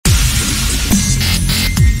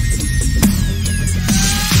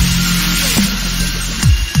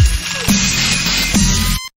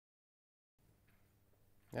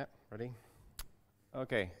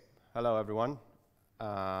Okay, hello everyone.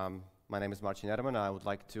 My name is Marcin Edelman. I would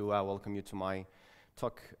like to welcome you to my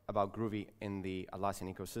talk about Groovy in the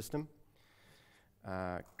Atlassian ecosystem.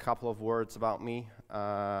 Couple of words about me.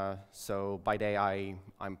 So by day,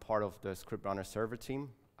 I'm part of the ScriptRunner server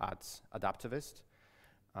team at Adaptivist.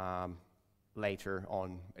 Later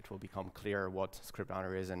on, it will become clear what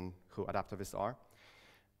ScriptRunner is and who Adaptivists are.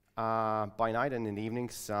 By night and in the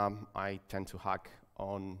evenings, I tend to hack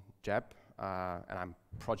on Jeb, and I'm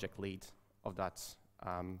project lead of that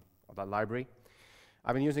library.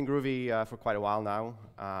 I've been using Groovy for quite a while now,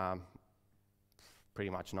 pretty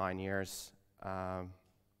much 9 years. I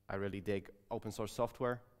really dig open source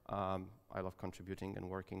software. I love contributing and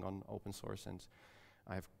working on open source, and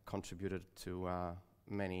I have contributed to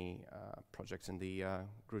many projects in the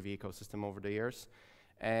Groovy ecosystem over the years.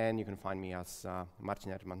 And you can find me as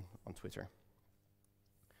Marcin Edelman on Twitter.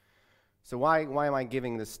 So why am I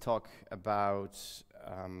giving this talk about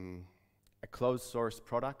a closed source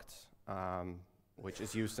product, which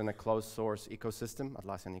is used in a closed source ecosystem,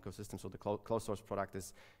 Atlassian ecosystem? So the closed source product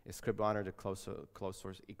is ScriptRunner, the closed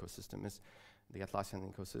source ecosystem is the Atlassian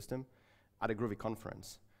ecosystem, at a Groovy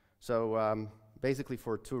conference. So basically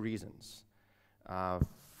for two reasons.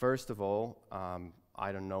 First of all,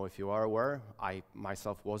 I don't know if you are aware, I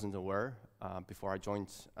myself wasn't aware before I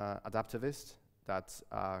joined Adaptivist that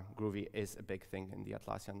Groovy is a big thing in the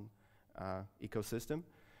Atlassian ecosystem.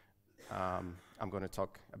 I'm going to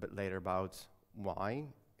talk a bit later about why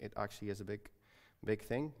it actually is a big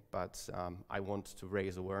thing, but I want to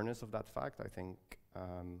raise awareness of that fact. I think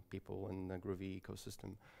people in the Groovy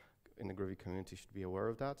ecosystem, in the Groovy community, should be aware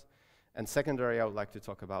of that. And secondary, I would like to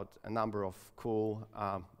talk about a number of cool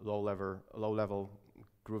low-level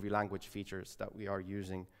Groovy language features that we are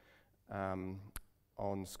using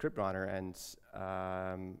on ScriptRunner, and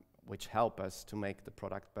which help us to make the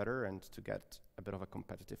product better and to get a bit of a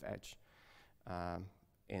competitive edge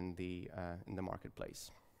in the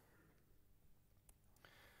marketplace.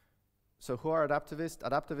 So who are Adaptivists?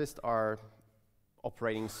 Adaptivists are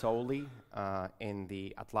operating solely in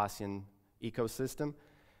the Atlassian ecosystem.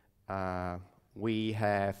 We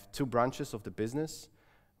have two branches of the business.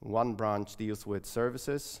 One branch deals with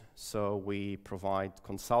services, so we provide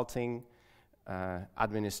consulting,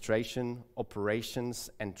 administration, operations,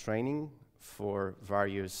 and training for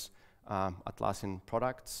various Atlassian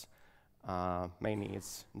products. Mainly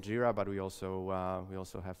it's Jira, but we also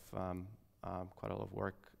have quite a lot of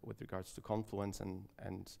work with regards to Confluence and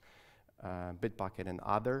Bitbucket and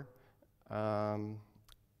other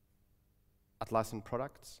Atlassian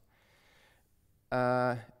products.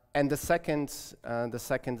 And the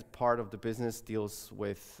second part of the business deals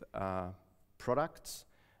with products,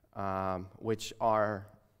 which are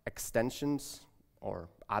extensions or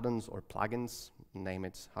add-ons or plugins, name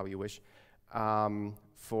it how you wish,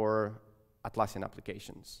 for Atlassian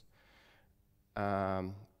applications.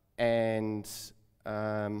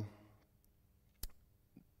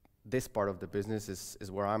 This part of the business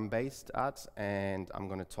is where I'm based at, and I'm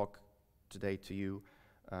going to talk today to you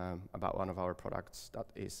about one of our products that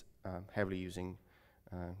is heavily using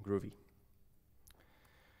Groovy.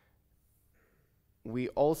 We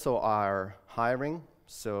also are hiring,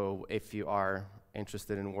 so if you are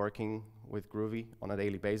interested in working with Groovy on a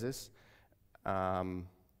daily basis,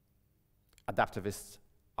 Adaptivists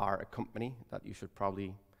are a company that you should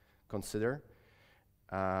probably consider.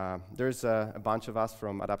 There's a bunch of us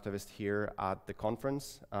from Adaptivist here at the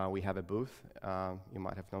conference. We have a booth. You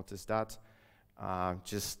might have noticed that.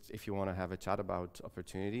 Just if you want to have a chat about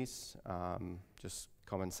opportunities, just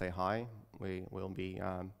come and say hi. We will be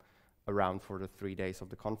around for the 3 days of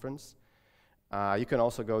the conference. You can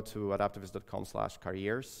also go to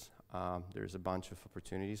adaptivist.com/careers. There's a bunch of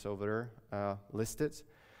opportunities over there listed.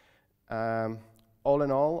 All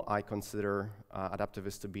in all, I consider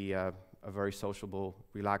Adaptivist to be a very sociable,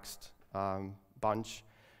 relaxed bunch.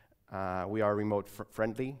 We are remote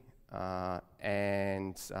friendly.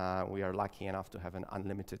 And we are lucky enough to have an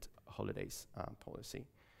unlimited holidays policy.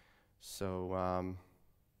 So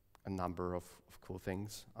a number of cool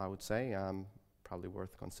things, I would say, probably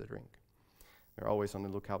worth considering. We're always on the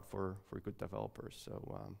lookout for good developers,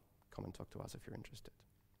 so come and talk to us if you're interested.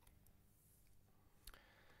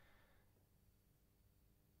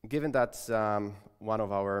 Given that one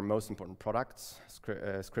of our most important products,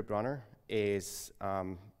 ScriptRunner, is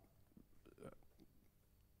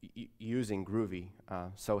using Groovy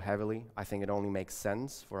so heavily, I think it only makes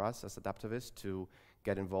sense for us as Adaptivists to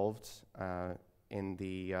get involved in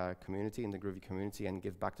the community, in the Groovy community, and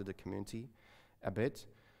give back to the community a bit.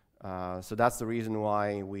 So that's the reason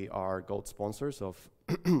why we are gold sponsors of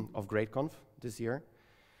of GreatConf this year.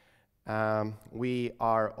 We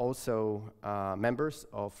are also members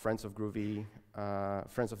of Friends of Groovy,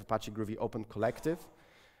 Friends of Apache Groovy Open Collective.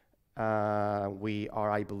 We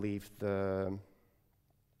are, I believe, the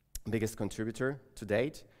biggest contributor to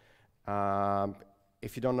date.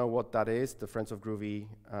 If you don't know what that is, the Friends of Groovy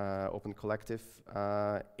Open Collective,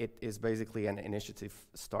 it is basically an initiative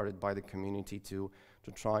started by the community to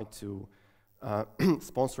try to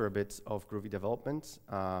sponsor a bit of Groovy development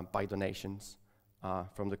by donations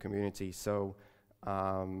from the community. So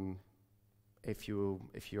if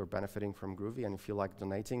you're benefiting from Groovy and you feel like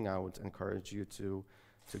donating, I would encourage you to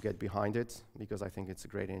get behind it, because I think it's a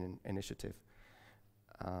great initiative.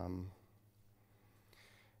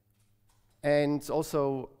 And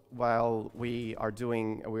also, while we are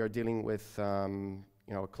dealing with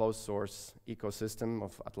a closed source ecosystem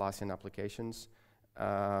of Atlassian applications,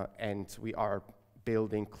 and we are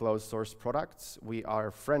building closed source products, we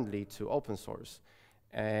are friendly to open source,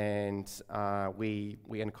 and we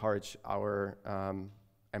encourage our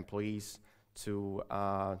employees to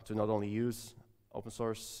not only use open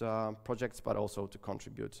source projects, but also to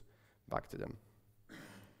contribute back to them.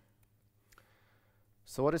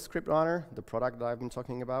 So what is ScriptRunner, the product that I've been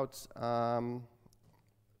talking about?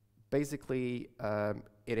 Basically,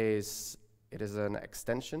 it is an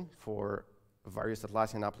extension for various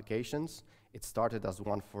Atlassian applications. It started as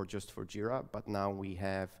one just for Jira, but now we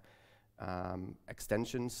have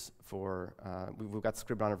extensions for, we've got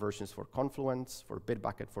ScriptRunner versions for Confluence, for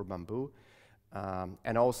Bitbucket, for Bamboo,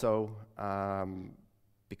 and also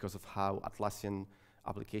because of how Atlassian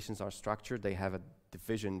applications are structured, they have a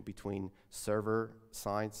division between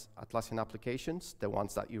server-side Atlassian applications, the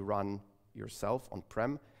ones that you run yourself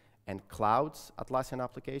on-prem, and cloud Atlassian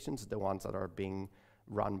applications, the ones that are being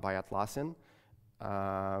run by Atlassian.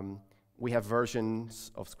 We have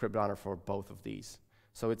versions of ScriptRunner for both of these.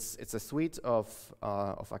 So it's a suite of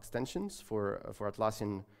extensions for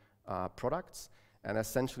Atlassian products, and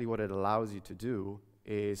essentially what it allows you to do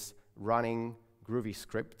is running Groovy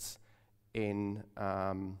scripts in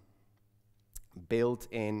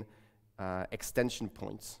built-in extension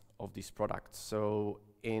points of these products. So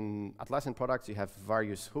in Atlassian products, you have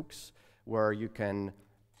various hooks where you can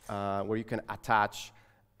attach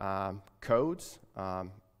codes.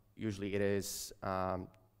 Usually it is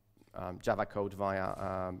Java code via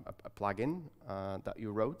a plugin that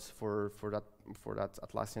you wrote for that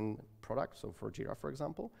Atlassian product, so for Jira, for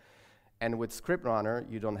example. And with ScriptRunner,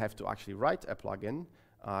 you don't have to actually write a plugin.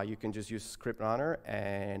 You can just use ScriptRunner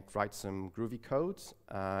and write some Groovy codes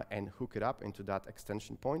and hook it up into that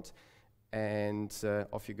extension point, and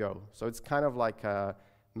off you go. So it's kind of like a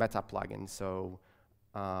meta plugin. So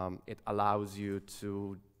it allows you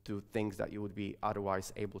to do things that you would be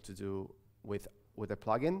otherwise able to do with a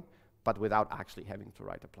plugin, but without actually having to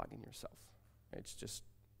write a plugin yourself. It's just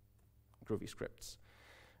Groovy scripts.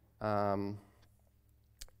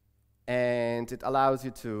 And it allows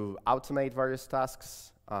you to automate various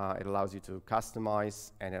tasks. It allows you to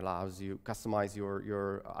customize, and it allows you customize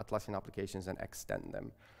your Atlassian applications and extend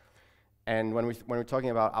them. And when we're talking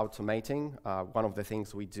about automating, one of the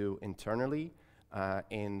things we do internally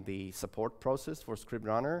in the support process for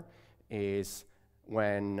ScriptRunner is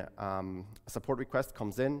when a support request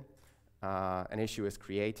comes in, an issue is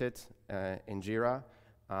created in Jira,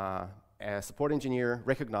 a support engineer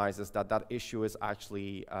recognizes that that issue is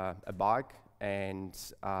actually a bug, and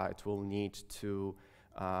it will need to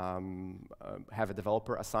have a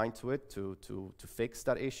developer assigned to it to fix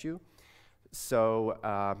that issue. So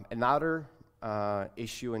another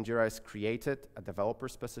issue in Jira is created, a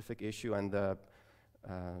developer-specific issue, and the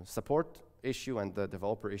support issue and the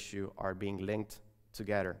developer issue are being linked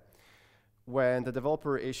together. When the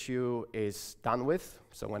developer issue is done with,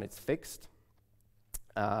 so when it's fixed,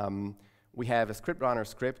 we have a ScriptRunner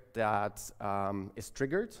script that is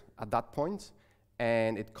triggered at that point,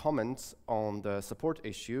 and it comments on the support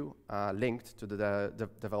issue linked to the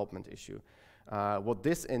development issue. What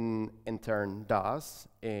this in turn does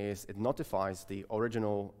is it notifies the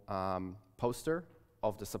original poster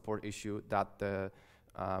of the support issue that the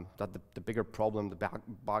bigger problem, the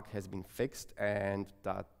bug has been fixed, and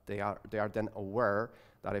that they are then aware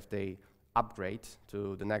that if they upgrade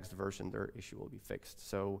to the next version, their issue will be fixed.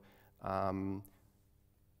 So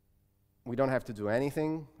we don't have to do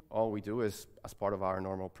anything. All we do is, as part of our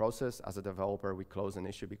normal process, as a developer, we close an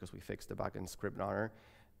issue because we fixed the bug in ScriptRunner,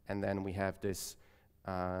 and then we have this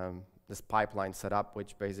this pipeline set up,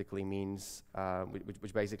 which basically means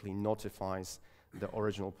which basically notifies the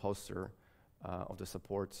original poster of the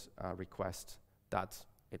support request that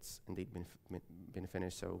it's indeed been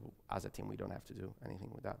finished. So as a team, we don't have to do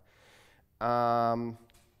anything with that.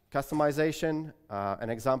 Customization, an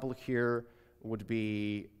example here would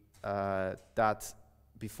be that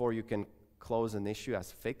before you can close an issue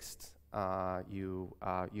as fixed, you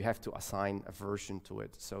have to assign a version to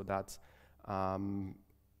it, so that then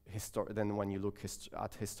when you look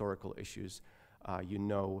at historical issues, you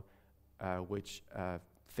know which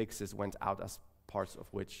fixes went out as parts of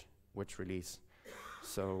which release.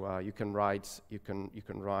 So you can write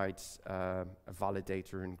a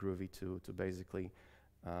validator in Groovy to basically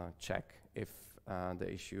check if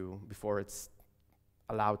the issue, before it's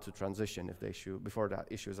allowed to transition, before that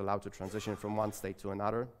issue is allowed to transition from one state to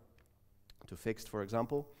another, to fixed, for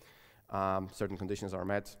example, certain conditions are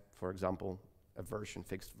met. For example, a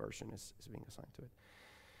fixed version is being assigned to it.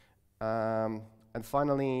 And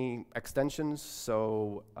finally, extensions.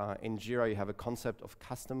 So in Jira, you have a concept of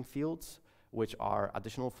custom fields, which are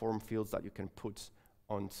additional form fields that you can put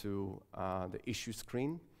onto the issue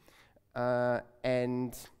screen.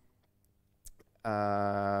 And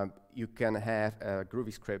you can have a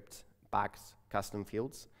Groovy script backed custom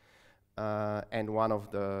fields. And one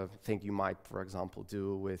of the things you might, for example,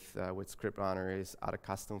 do with ScriptRunner is add a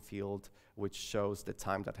custom field which shows the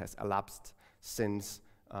time that has elapsed since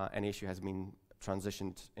an issue has been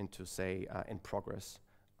transitioned into, say, in progress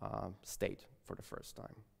state for the first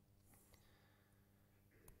time.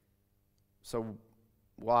 So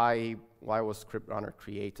why was ScriptRunner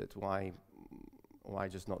created? Why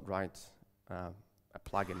just not write a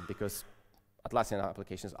plugin? Because Atlassian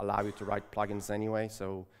applications allow you to write plugins anyway,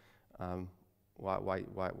 so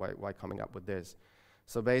why coming up with this?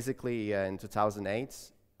 So basically, in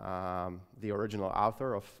 2008, the original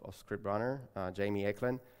author of ScriptRunner, Jamie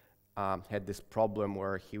Eklund, had this problem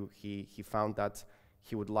where he found that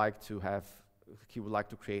he would like to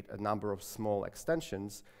create a number of small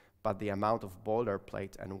extensions, but the amount of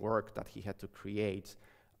boilerplate and work that he had to create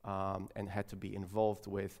and had to be involved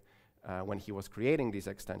with when he was creating these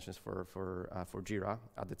extensions for Jira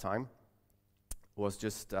at the time was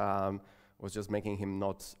just making him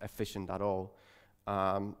not efficient at all.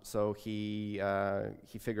 So he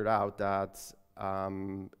figured out that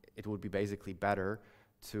it would be basically better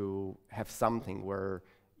to have something where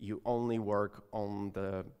you only work on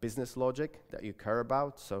the business logic that you care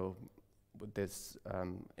about. So with this,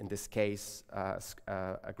 in this case, a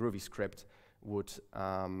Groovy script would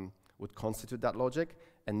constitute that logic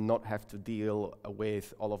and not have to deal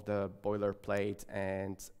with all of the boilerplate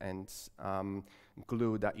and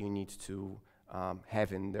glue that you need to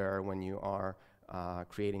have in there when you are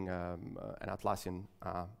creating an Atlassian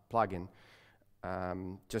plugin,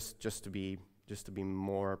 just to be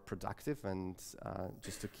more productive and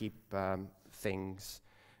just to keep things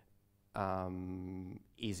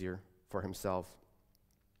easier for himself.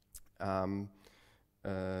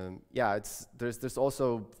 Yeah, there's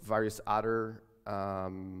also various other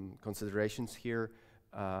considerations here.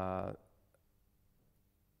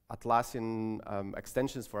 Atlassian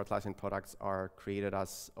extensions for Atlassian products are created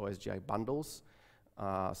as OSGI bundles,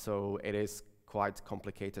 so it is quite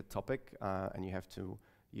complicated topic, and you have to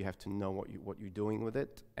know what you're doing with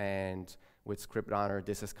it. And with ScriptRunner,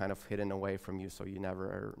 this is kind of hidden away from you, so you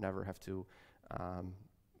never have to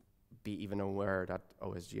be even aware that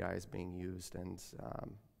OSGI is being used, and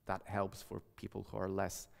that helps for people who are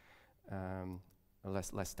less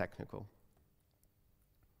technical.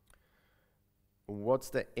 What's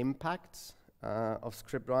the impact of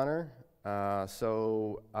ScriptRunner?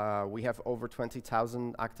 So we have over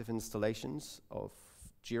 20,000 active installations of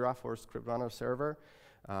Jira for ScriptRunner server.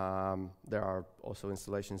 There are also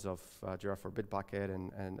installations of Jira for Bitbucket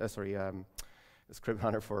and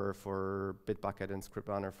ScriptRunner for Bitbucket and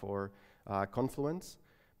ScriptRunner for Confluence.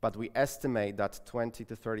 But we estimate that 20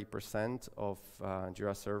 to 30% of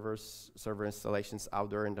Jira server installations out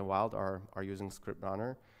there in the wild are using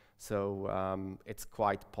ScriptRunner. So it's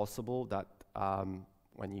quite possible that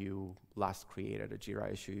when you last created a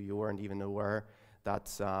Jira issue, you weren't even aware that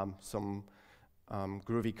some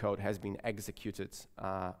Groovy code has been executed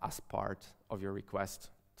as part of your request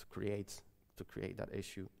to create that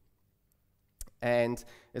issue. And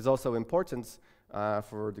it's also important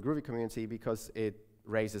for the Groovy community because it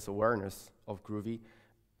raises awareness of Groovy.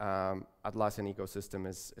 Atlassian ecosystem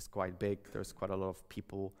is quite big. There's quite a lot of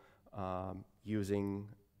people using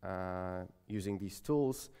these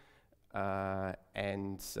tools,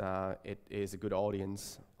 and it is a good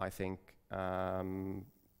audience, I think,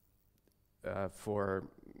 for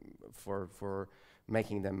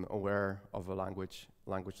making them aware of a language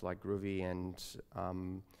like Groovy and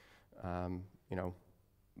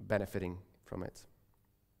benefiting from it.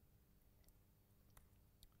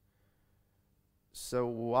 So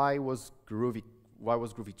why was Groovy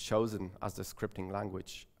Groovy chosen as the scripting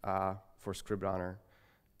language for ScriptRunner?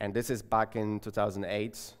 And this is back in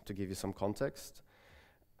 2008, to give you some context.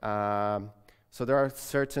 So there are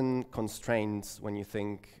certain constraints when you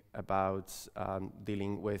think about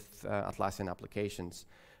dealing with Atlassian applications.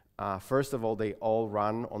 First of all, they all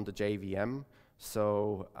run on the JVM.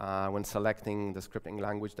 So when selecting the scripting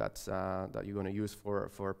language that you're going to use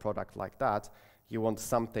for a product like that, you want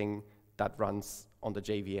something that runs on the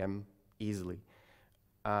JVM easily.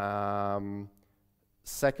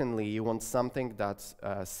 Secondly, you want something that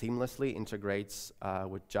seamlessly integrates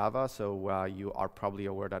with Java. So you are probably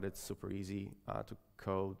aware that it's super easy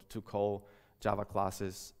to call Java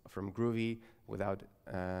classes from Groovy without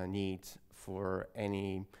need for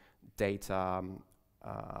any data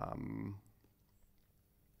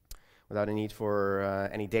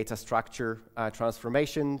any data structure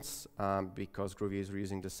transformations, because Groovy is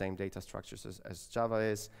reusing the same data structures as Java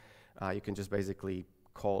is. You can just basically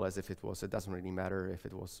call as if it doesn't really matter if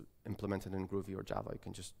it was implemented in Groovy or Java, you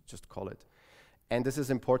can just call it. And this is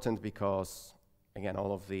important because, again,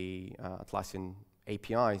 all of the Atlassian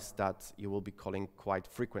APIs that you will be calling quite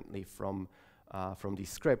frequently from these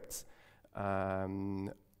scripts are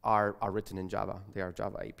written in Java. They are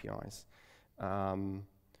Java APIs.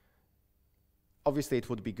 Obviously, it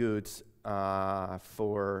would be good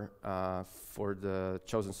for the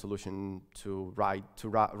chosen solution to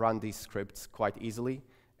run these scripts quite easily,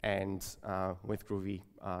 and with Groovy,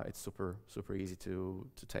 it's super easy to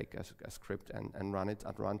take a script and run it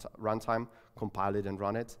at runtime, compile it and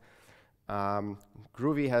run it.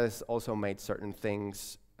 Groovy has also made certain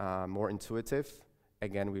things more intuitive.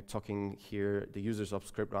 Again, we're talking here, the users of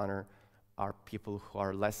ScriptRunner are people who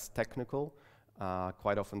are less technical.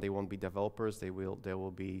 Quite often they won't be developers, they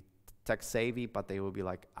will be tech savvy, but they will be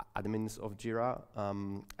like admins of Jira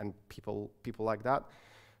and people like that.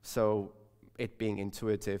 So it being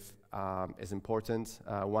intuitive is important.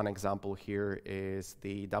 One example here is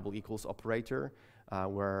the double equals operator,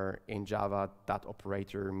 where in Java that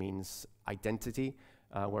operator means identity,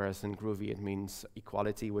 whereas in Groovy it means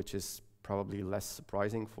equality, which is probably less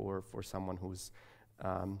surprising for someone who's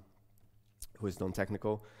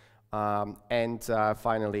non-technical. And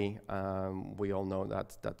finally, we all know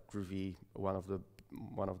that Groovy, one of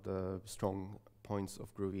the strong points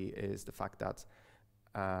of Groovy is the fact that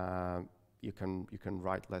you can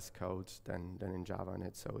write less code than in Java in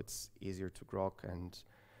it, so it's easier to grok and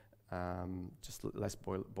just less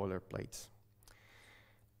boilerplates.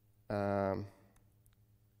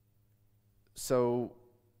 So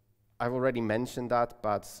I've already mentioned that,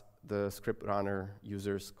 but the ScriptRunner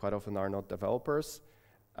users quite often are not developers.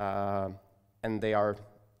 And they are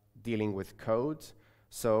dealing with code,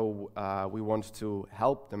 so we want to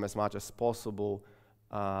help them as much as possible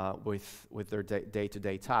with their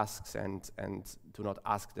day-to-day tasks, and do not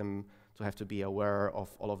ask them to have to be aware of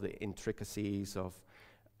all of the intricacies of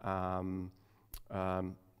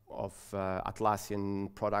Atlassian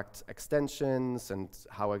product extensions and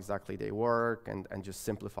how exactly they work, and just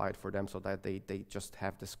simplify it for them so that they just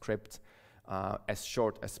have the script as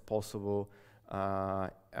short as possible.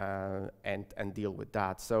 And deal with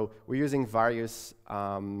that. So we're using various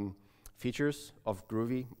features of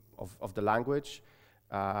Groovy, of the language.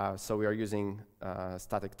 So we are using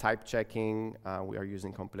static type checking, we are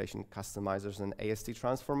using compilation customizers and AST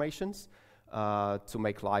transformations to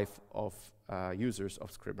make life of users of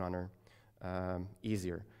ScriptRunner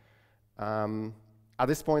easier. At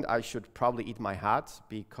this point, I should probably eat my hat,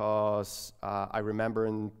 because I remember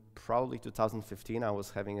in probably 2015, I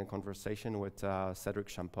was having a conversation with Cedric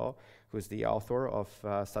Champeau, who is the author of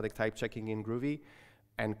static type checking in Groovy,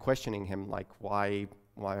 and questioning him, like, why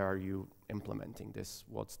are you implementing this?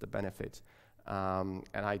 What's the benefit? And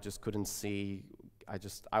I just couldn't see.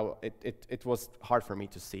 It was hard for me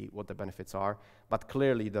to see what the benefits are, but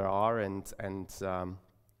clearly there are, and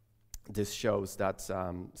this shows that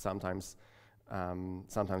sometimes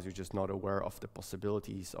you're just not aware of the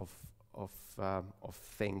possibilities of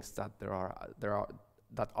things that are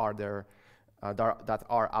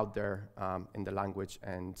out there in the language,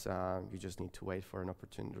 and you just need to wait for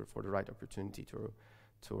the right opportunity to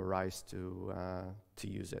arise to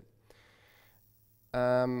use it.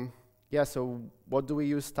 Yeah. So what do we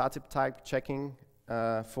use static type checking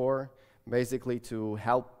for? Basically, to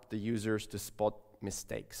help the users to spot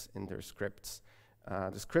mistakes in their scripts.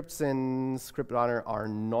 The scripts in ScriptRunner are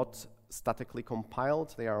not statically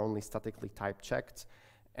compiled, they are only statically type checked.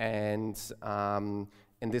 And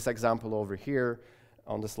in this example over here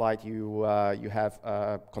on the slide, you have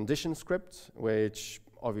a condition script, which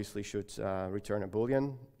obviously should return a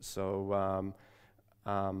Boolean. So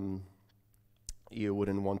you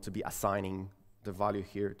wouldn't want to be assigning the value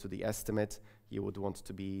here to the estimate, you would want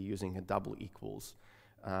to be using a double equals.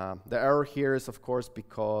 The error here is, of course,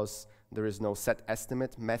 because there is no set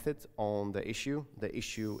estimate method on the issue. The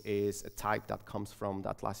issue is a type that comes from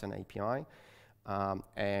the Atlassian API.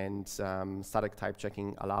 Static type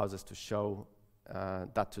checking allows us to show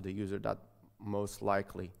that to the user that most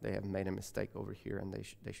likely they have made a mistake over here and they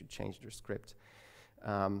should change their script.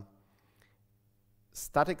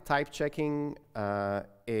 Static type checking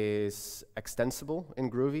is extensible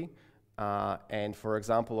in Groovy. And for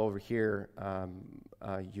example, over here,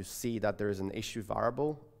 you see that there is an issue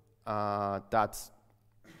variable that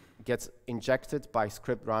gets injected by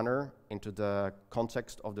ScriptRunner into the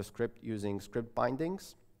context of the script using script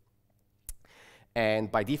bindings.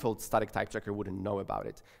 And by default, static type checker wouldn't know about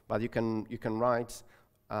it. But you can write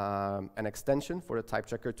an extension for the type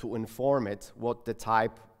checker to inform it what the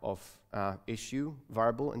type of issue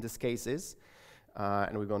variable in this case is.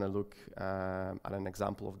 And we're going to look at an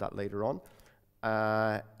example of that later on.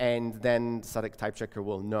 And then static type checker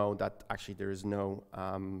will know that actually there is no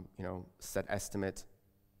set estimate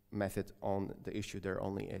method on the issue. There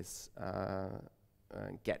only is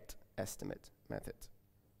get estimate method.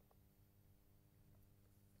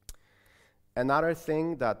 Another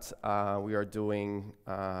thing that we are doing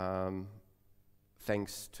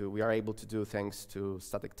we are able to do thanks to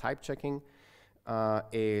static type checking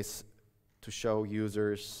is to show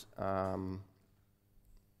users, that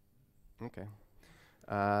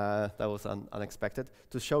was unexpected,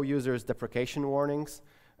 to show users deprecation warnings.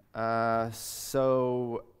 What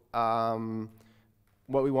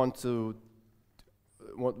we want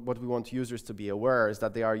users to be aware is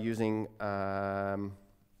that they are using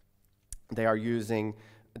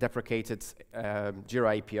deprecated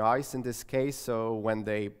Jira APIs in this case. So when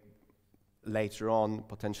they later on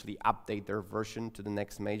potentially update their version to the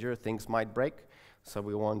next major, things might break. So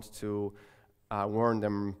we want to warn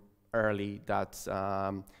them early that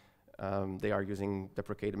they are using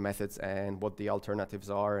deprecated methods and what the alternatives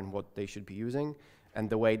are and what they should be using. And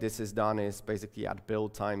the way this is done is basically at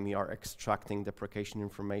build time, we are extracting deprecation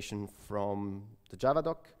information from the Java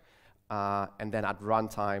doc. And then at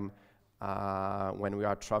runtime, when we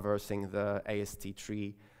are traversing the AST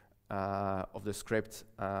tree of the script,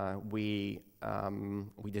 we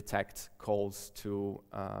detect calls to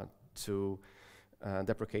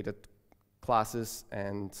deprecated classes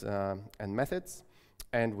and methods,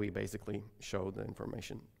 and we basically show the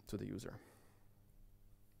information to the user.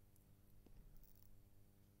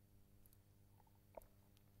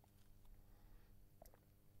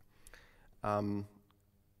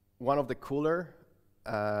 One of the cooler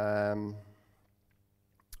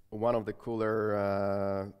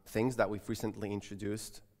things that we've recently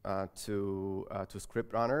introduced to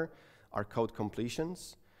ScriptRunner are code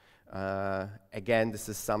completions. Again, this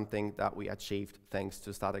is something that we achieved thanks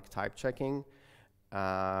to static type checking.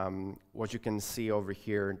 What you can see over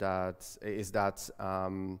here is that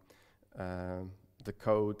the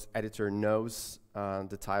code editor knows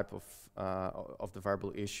the type of the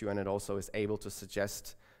variable issue, and it also is able to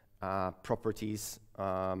suggest properties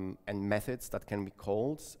and methods that can be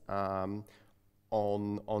called on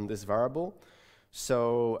this variable.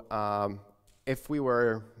 So if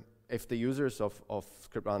the users of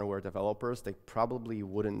ScriptRunner were developers, they probably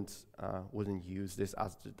wouldn't use this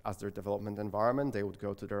as their development environment. They would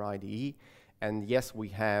go to their IDE. And yes, we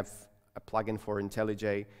have a plugin for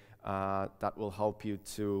IntelliJ that will help you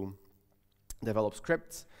to develop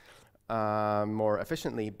scripts more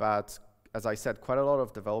efficiently. But as I said, quite a lot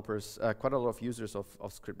of developers, quite a lot of users of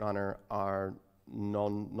ScriptRunner are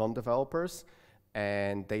non-developers,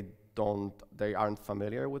 and they aren't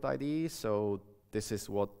familiar with IDE. So this is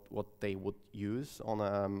what they would use on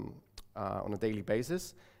a daily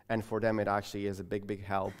basis, and for them it actually is a big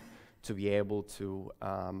help to be able to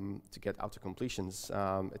get auto completions.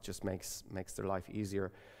 It just makes their life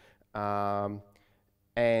easier. And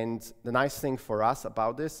the nice thing for us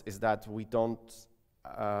about this is that we don't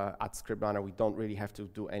at ScriptRunner we don't really have to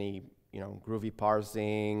do any Groovy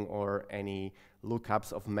parsing or any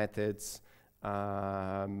lookups of methods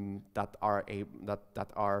that are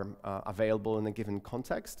available in a given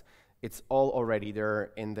context. It's all already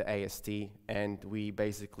there in the AST, and we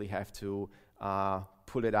basically have to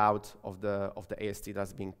pull it out of the AST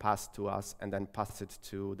that's being passed to us, and then pass it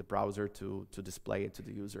to the browser to display it to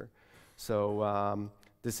the user. So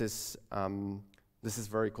this is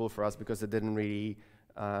very cool for us because it didn't really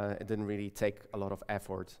take a lot of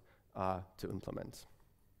effort to implement.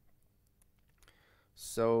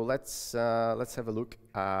 So let's have a look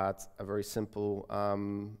at a very simple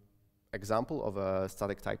example of a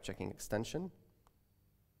static type checking extension.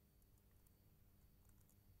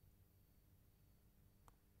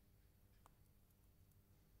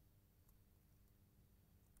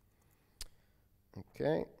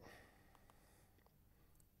 Okay.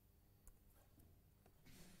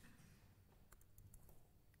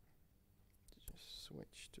 Just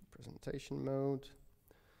switch to presentation mode.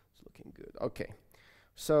 It's looking good. Okay.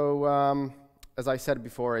 So as I said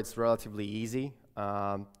before, it's relatively easy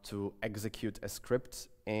to execute a script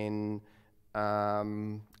in a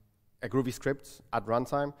Groovy script at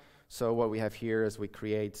runtime. So what we have here is we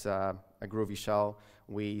create a Groovy shell.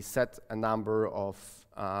 We set a number of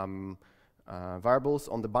variables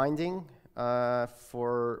on the binding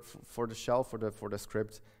for the shell, for the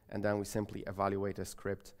script, and then we simply evaluate a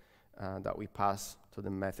script that we pass to the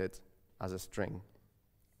method as a string.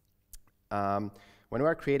 When we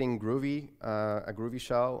are creating Groovy, a Groovy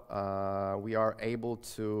shell, we are able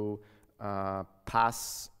to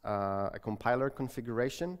pass a compiler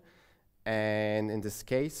configuration. And in this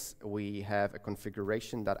case, we have a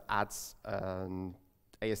configuration that adds an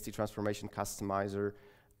AST transformation customizer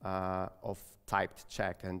of typed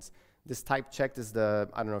check. And this type check is the,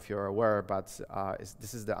 I don't know if you're aware, but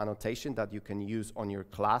this is the annotation that you can use on your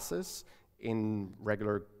classes in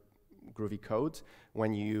regular Groovy code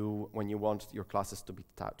when you want your classes to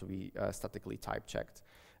be statically type checked.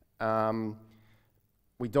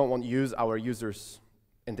 We don't want our users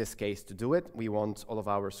in this case to do it. We want all of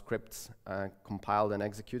our scripts compiled and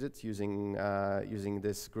executed using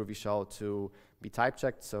this Groovy shell to be type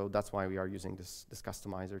checked. So that's why we are using this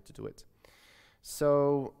customizer to do it.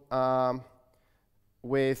 So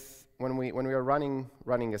when we are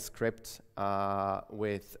running a script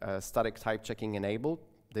with static type checking enabled,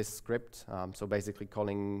 this script, so basically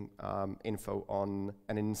calling info on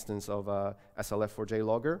an instance of a SLF4j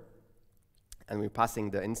logger, and we're passing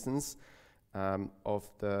the instance of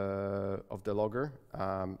the logger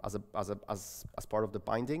as part of the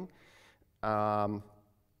binding.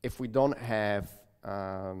 If we don't have,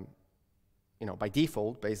 by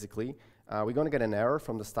default, basically, we're going to get an error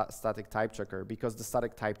from the static type checker because the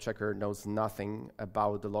static type checker knows nothing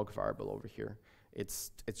about the log variable over here.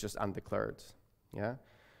 It's just undeclared, yeah.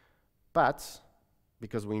 But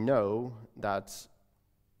because we know that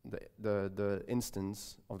the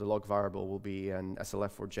instance of the log variable will be an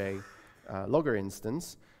SLF4j logger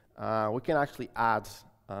instance, we can actually add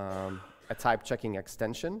a type checking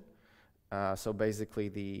extension. So basically,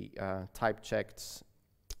 the type checked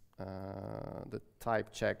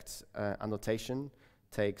annotation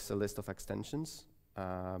takes a list of extensions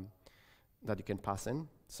that you can pass in.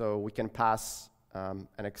 So we can pass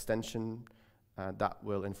an extension that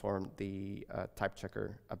will inform the type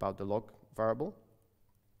checker about the log variable.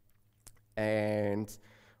 And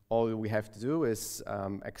all we have to do is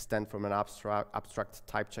extend from an abstract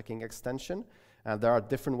type checking extension. There are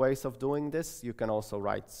different ways of doing this. You can also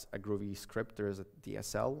write a Groovy script. There is a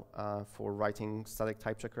DSL for writing static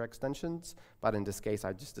type checker extensions. But in this case,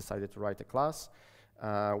 I just decided to write a class.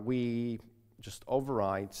 We just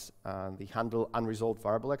override the handle unresolved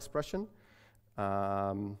variable expression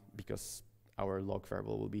because our log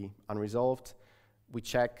variable will be unresolved. We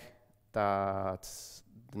check that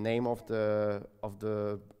the name of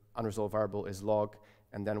the unresolved variable is log,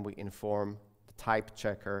 and then we inform the type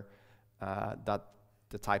checker that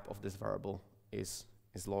the type of this variable is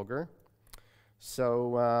logger.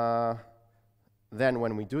 So then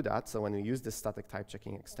when we do that, so when we use this static type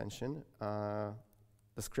checking extension, the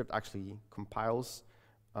script actually compiles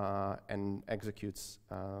and executes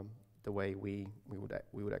the way we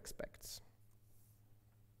would expect.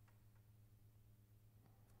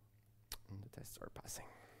 And the tests are passing.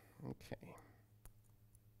 Okay.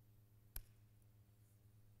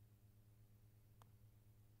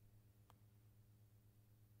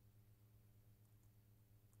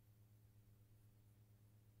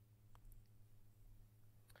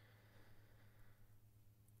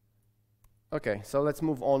 Okay, so let's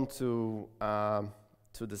move on to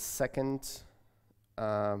the second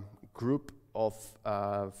group of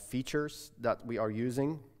features that we are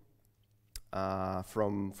using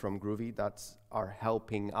from Groovy that are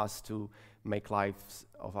helping us to make lives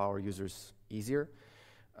of our users easier.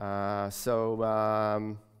 So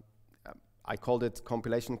I called it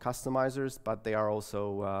compilation customizers, but they are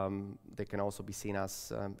also they can also be seen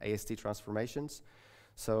as AST transformations.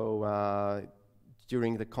 So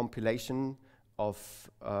during the compilation of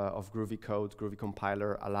Groovy code, Groovy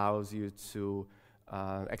compiler allows you to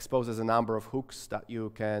exposes a number of hooks that you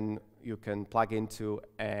can plug into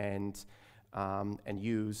and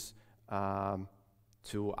use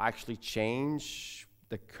to actually change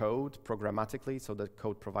the code programmatically. So the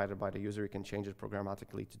code provided by the user, you can change it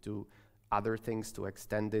programmatically to do other things, to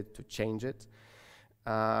extend it, to change it.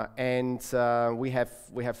 And we have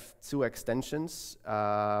two extensions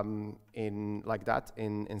in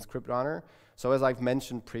ScriptRunner. So as I've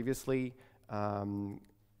mentioned previously,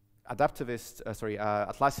 Atlassian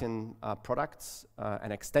products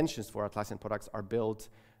and extensions for Atlassian products are built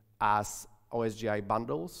as OSGI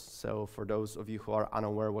bundles. So for those of you who are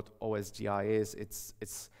unaware what OSGI is,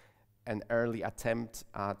 it's an early attempt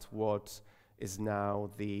at what is now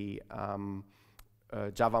the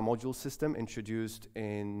Java module system introduced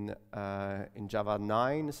in Java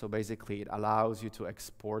 9. So basically it allows you to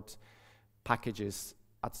export packages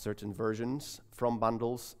at certain versions from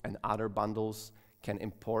bundles, and other bundles can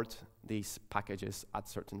import these packages at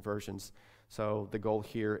certain versions. So the goal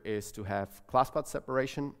here is to have class path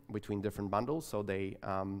separation between different bundles, so they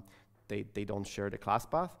don't share the class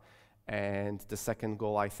path. And the second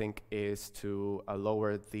goal, I think, is to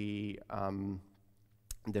lower the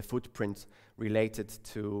footprint related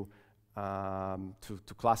to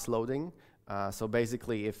class loading. So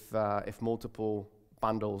basically, if multiple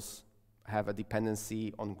bundles have a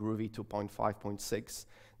dependency on Groovy 2.5.6,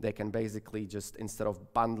 they can basically just, instead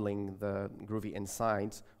of bundling the Groovy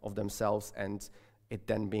inside of themselves and it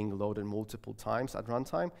then being loaded multiple times at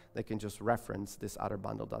runtime, they can just reference this other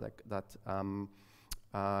bundle that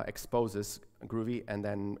exposes Groovy, and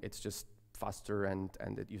then it's just faster and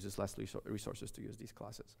it uses less resources to use these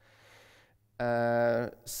classes.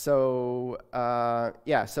 So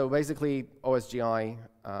basically OSGI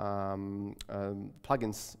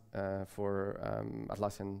plugins for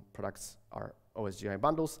Atlassian products are OSGI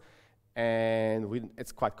bundles, and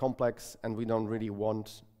it's quite complex, and we don't really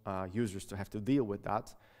want users to have to deal with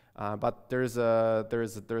that. But there's a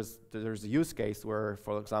use case where,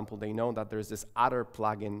 for example, they know that there's this other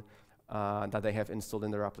plugin that they have installed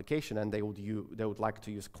in their application, and they would like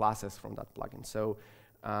to use classes from that plugin. So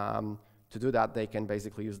to do that, they can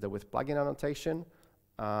basically use the with plugin annotation,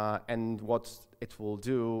 and what it will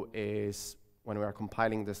do is, when we are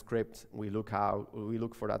compiling the script, we look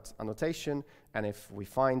for that annotation, and if we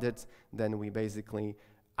find it, then we basically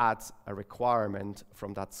add a requirement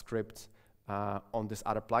from that script on this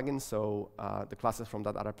other plugin. So the classes from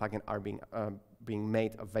that other plugin are being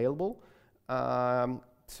made available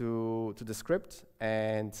to the script,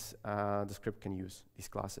 and the script can use these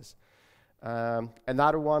classes.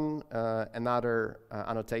 Another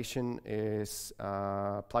annotation is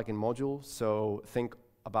plugin module. So think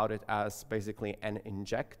about it as basically an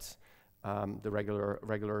inject, the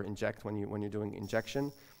regular inject when you're doing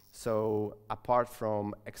injection. So apart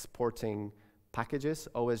from exporting packages,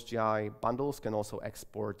 OSGI bundles can also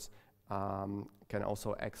export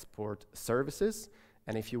services.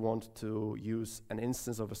 And if you want to use an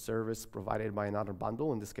instance of a service provided by another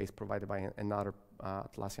bundle, in this case provided by another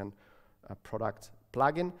Atlassian product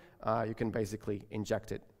plugin, you can basically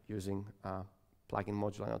inject it using plugin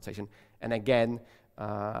module annotation. And again,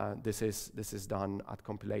 this is done at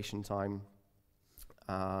compilation time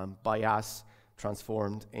by us,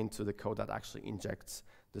 transformed into the code that actually injects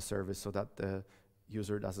the service, so that the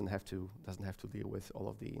user doesn't have to deal with all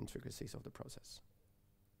of the intricacies of the process.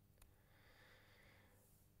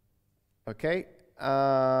 Okay,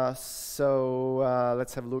 so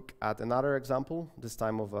let's have a look at another example, this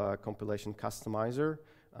time of a compilation customizer.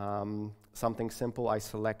 Something simple. I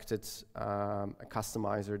selected a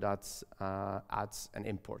customizer that adds an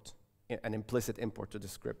import, an implicit import to the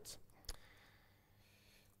script.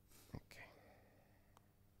 Okay.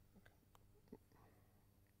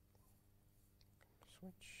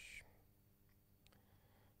 Switch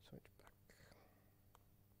back.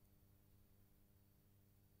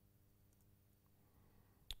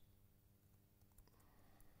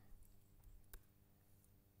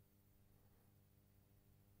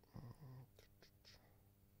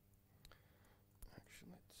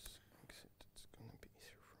 Actually, let's exit. It's going to be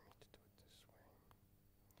easier for me to do it this way.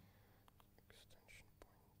 Extension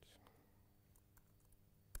point.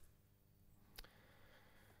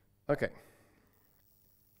 Okay.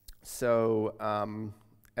 So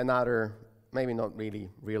another, maybe not really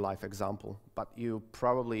real-life example, but you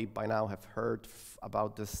probably by now have heard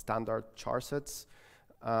about the standard charsets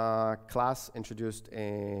class introduced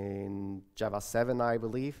in Java 7, I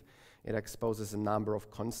believe. It exposes a number of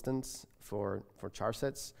constants for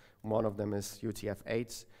charsets. One of them is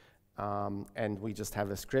UTF-8, and we just have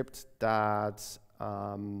a script that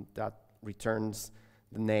returns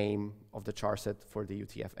the name of the charset for the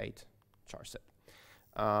UTF-8 charset.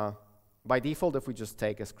 By default, if we just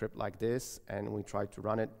take a script like this and we try to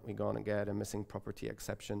run it, we're going to get a missing property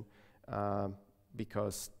exception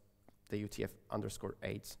because the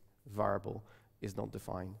UTF_8 variable is not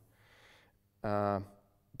defined.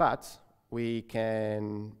 But we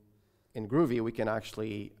can, in Groovy, we can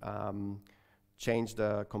actually change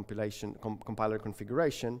the compiler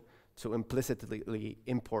configuration to implicitly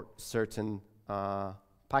import certain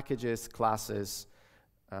packages, classes,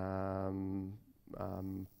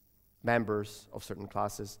 members of certain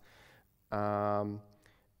classes.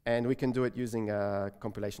 And we can do it using a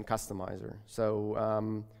compilation customizer.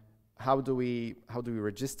 So how do we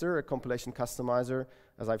register a compilation customizer?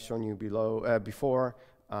 As I've shown you before,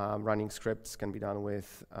 running scripts can be done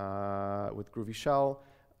with Groovy Shell,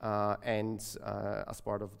 and as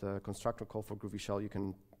part of the constructor call for Groovy Shell, you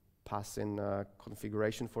can pass in a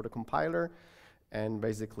configuration for the compiler, and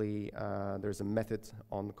basically there's a method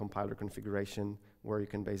on the compiler configuration where you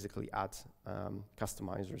can basically add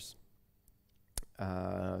customizers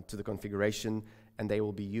to the configuration, and they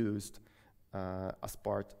will be used as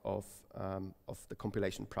part of the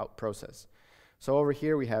compilation process. So over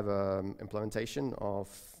here we have an implementation of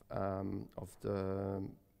the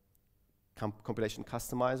compilation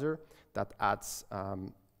customizer that adds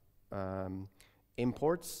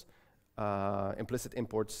imports, implicit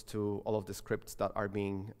imports to all of the scripts that are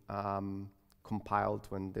being compiled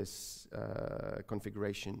when this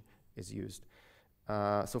configuration is used.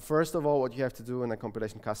 So first of all, what you have to do in a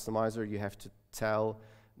compilation customizer, you have to tell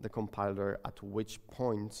the compiler at which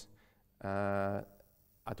point, in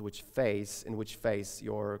which phase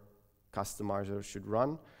your customizer should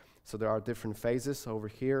run. So there are different phases over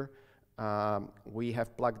here. We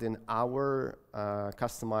have plugged in our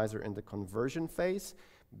customizer in the conversion phase,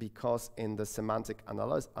 because in the semantic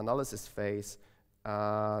analysis phase,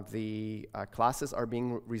 the classes are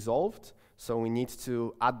being resolved. So we need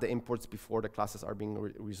to add the imports before the classes are being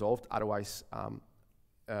resolved. Otherwise,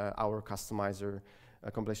 our customizer,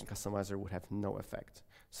 compilation customizer, would have no effect.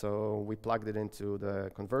 So we plugged it into the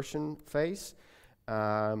conversion phase.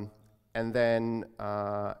 And then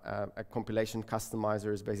a compilation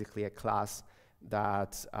customizer is basically a class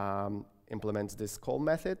that implements this call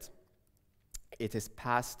method. It is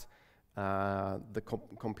passed the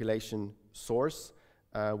compilation source,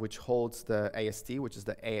 which holds the AST, which is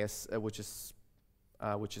the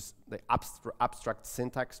abstract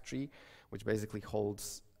syntax tree, which basically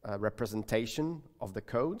holds a representation of the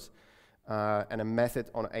code, and a method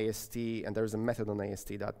on AST, and there's a method on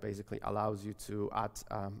AST that basically allows you to add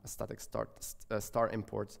a static star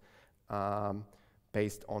import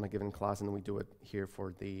based on a given class, and we do it here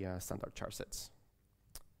for the standard char sets.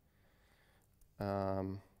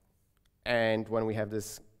 And when we have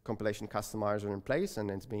this compilation customizer in place and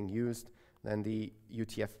it's being used, then the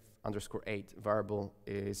UTF_8 variable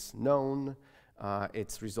is known.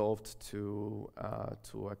 It's resolved to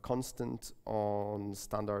a constant on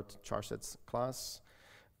standard charsets class,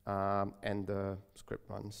 and the script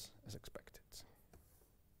runs as expected.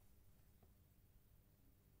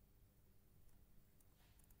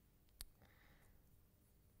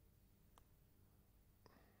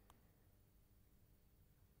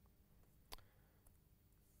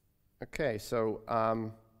 Okay, so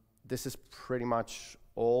this is pretty much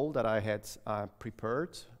all that I had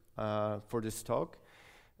prepared for this talk.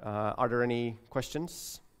 Are there any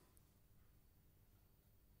questions?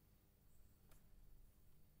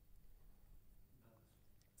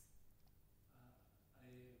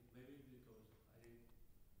 Maybe because I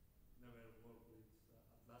never worked with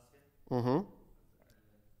Atlassian. Mm-hmm. I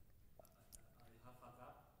have a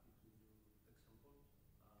gap between your example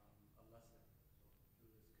Atlassian, so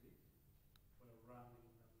your script for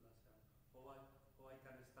running Atlassian. How I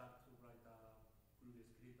can start to write a Groovy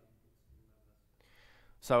script and put in Atlassian?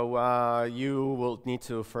 So you will need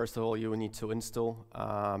to, first of all, you will need to install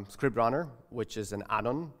ScriptRunner, which is an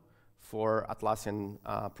add-on for Atlassian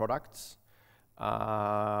products.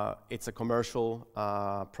 It's a commercial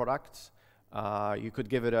product. You could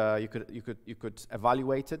give it a, you could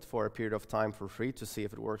evaluate it for a period of time for free to see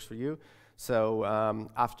if it works for you. So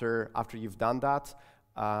after you've done that,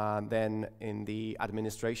 then in the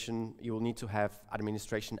administration, you will need to have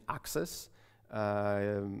administration access.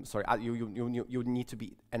 You need to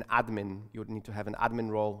be an admin. You would need to have an admin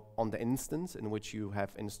role on the instance in which you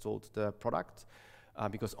have installed the product,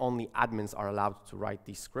 because only admins are allowed to write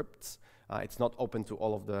these scripts. It's not open to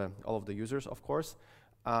all of the users, of course.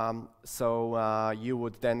 So you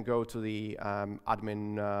would then go to the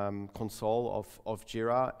admin console of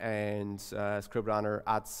Jira, and ScriptRunner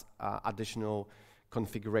adds additional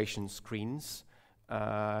configuration screens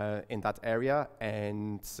in that area,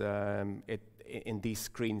 and in these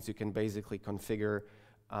screens you can basically configure.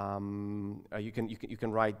 You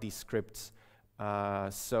can write these scripts.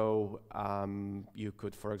 So you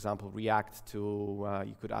could, for example, react to.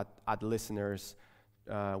 You could add listeners,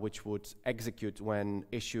 which would execute when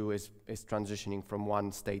issue is transitioning from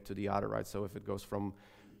one state to the other, right? So if it goes from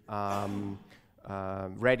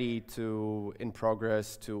ready to in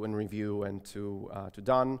progress to in review and to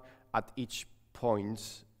done. At each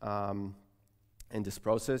point in this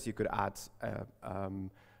process, you could add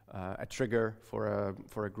a trigger for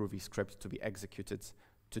a Groovy script to be executed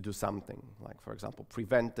to do something, like for example,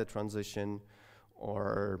 prevent the transition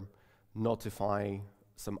or notify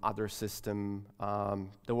some other system.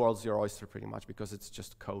 The world's your oyster pretty much because it's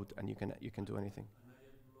just code and you can do anything. And I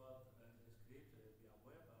upload the script via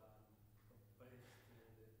web and paste the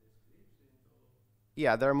scripts into.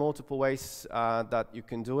 Yeah, there are multiple ways that you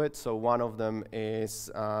can do it. So one of them is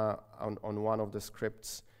on one of the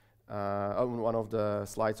scripts, on one of the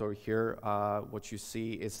slides over here. What you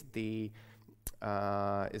see is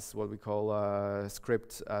is what we call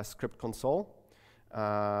script console,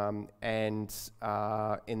 and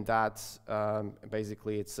in that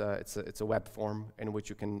basically it's a web form in which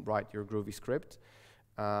you can write your Groovy script.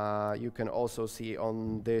 You can also see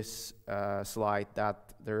on this slide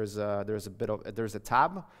that there's a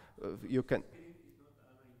tab. You can.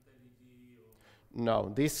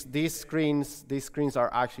 No, these screens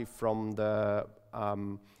are actually from the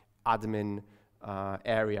admin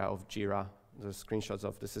area of Jira. The screenshots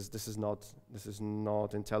of this is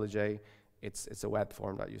not IntelliJ. It's a web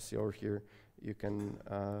form that you see over here. You can.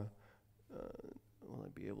 Will I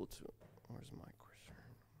be able to? Where's my cursor?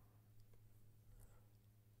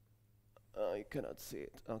 You cannot see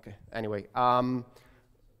it. Okay. Anyway,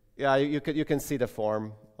 yeah, you can see the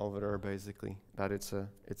form over there basically. That it's a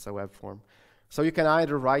web form. So you can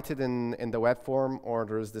either write it in the web form, or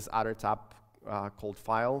there's this other tab called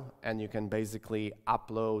File, and you can basically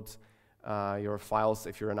upload your files.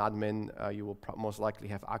 If you're an admin, you will most likely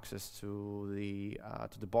have access to the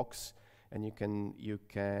box, and you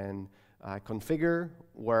can configure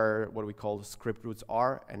where what we call script roots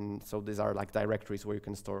are, and so these are like directories where you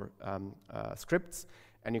can store scripts,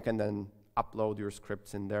 and you can then upload your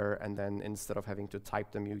scripts in there, and then instead of having to type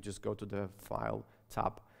them, you just go to the File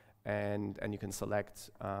tab, and you can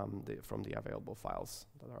select from the available files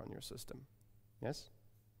that are on your system. Yes?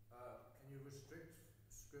 Can you restrict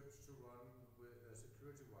scripts to run with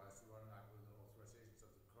security-wise, to run like with the authorizations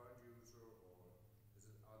of the current user, or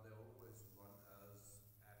are they always run as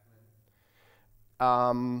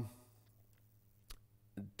admin?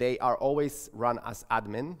 They are always run as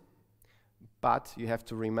admin, but you have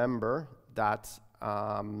to remember that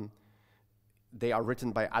they are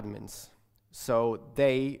written by admins. So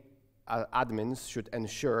admins should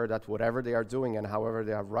ensure that whatever they are doing and however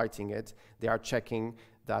they are writing it, they are checking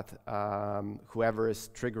that whoever is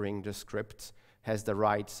triggering the script has the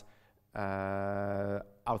right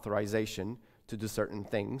authorization to do certain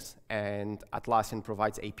things, and Atlassian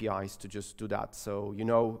provides APIs to just do that. So you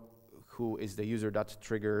know who is the user that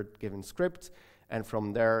triggered given script, and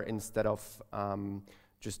from there, instead of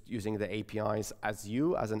just using the APIs as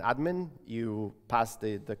an admin, you pass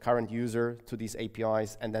the current user to these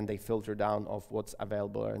APIs, and then they filter down of what's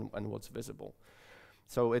available and what's visible.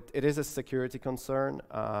 So it is a security concern,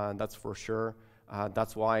 that's for sure.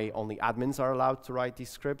 That's why only admins are allowed to write these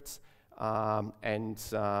scripts. You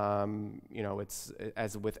know, it's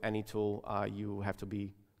as with any tool, you have to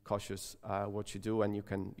be cautious what you do, and you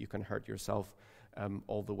can hurt yourself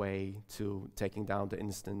all the way to taking down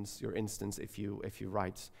your instance if you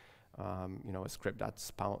write you know, a script that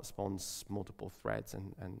spawns multiple threads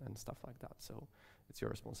and stuff like that. So it's your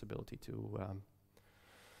responsibility to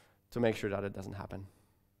make sure that it doesn't happen.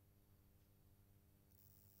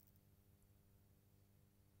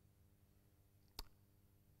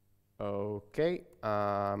 Okay,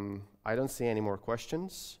 I don't see any more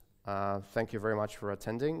questions. Thank you very much for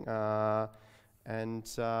attending. Yeah,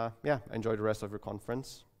 enjoy the rest of your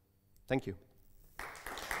conference. Thank you.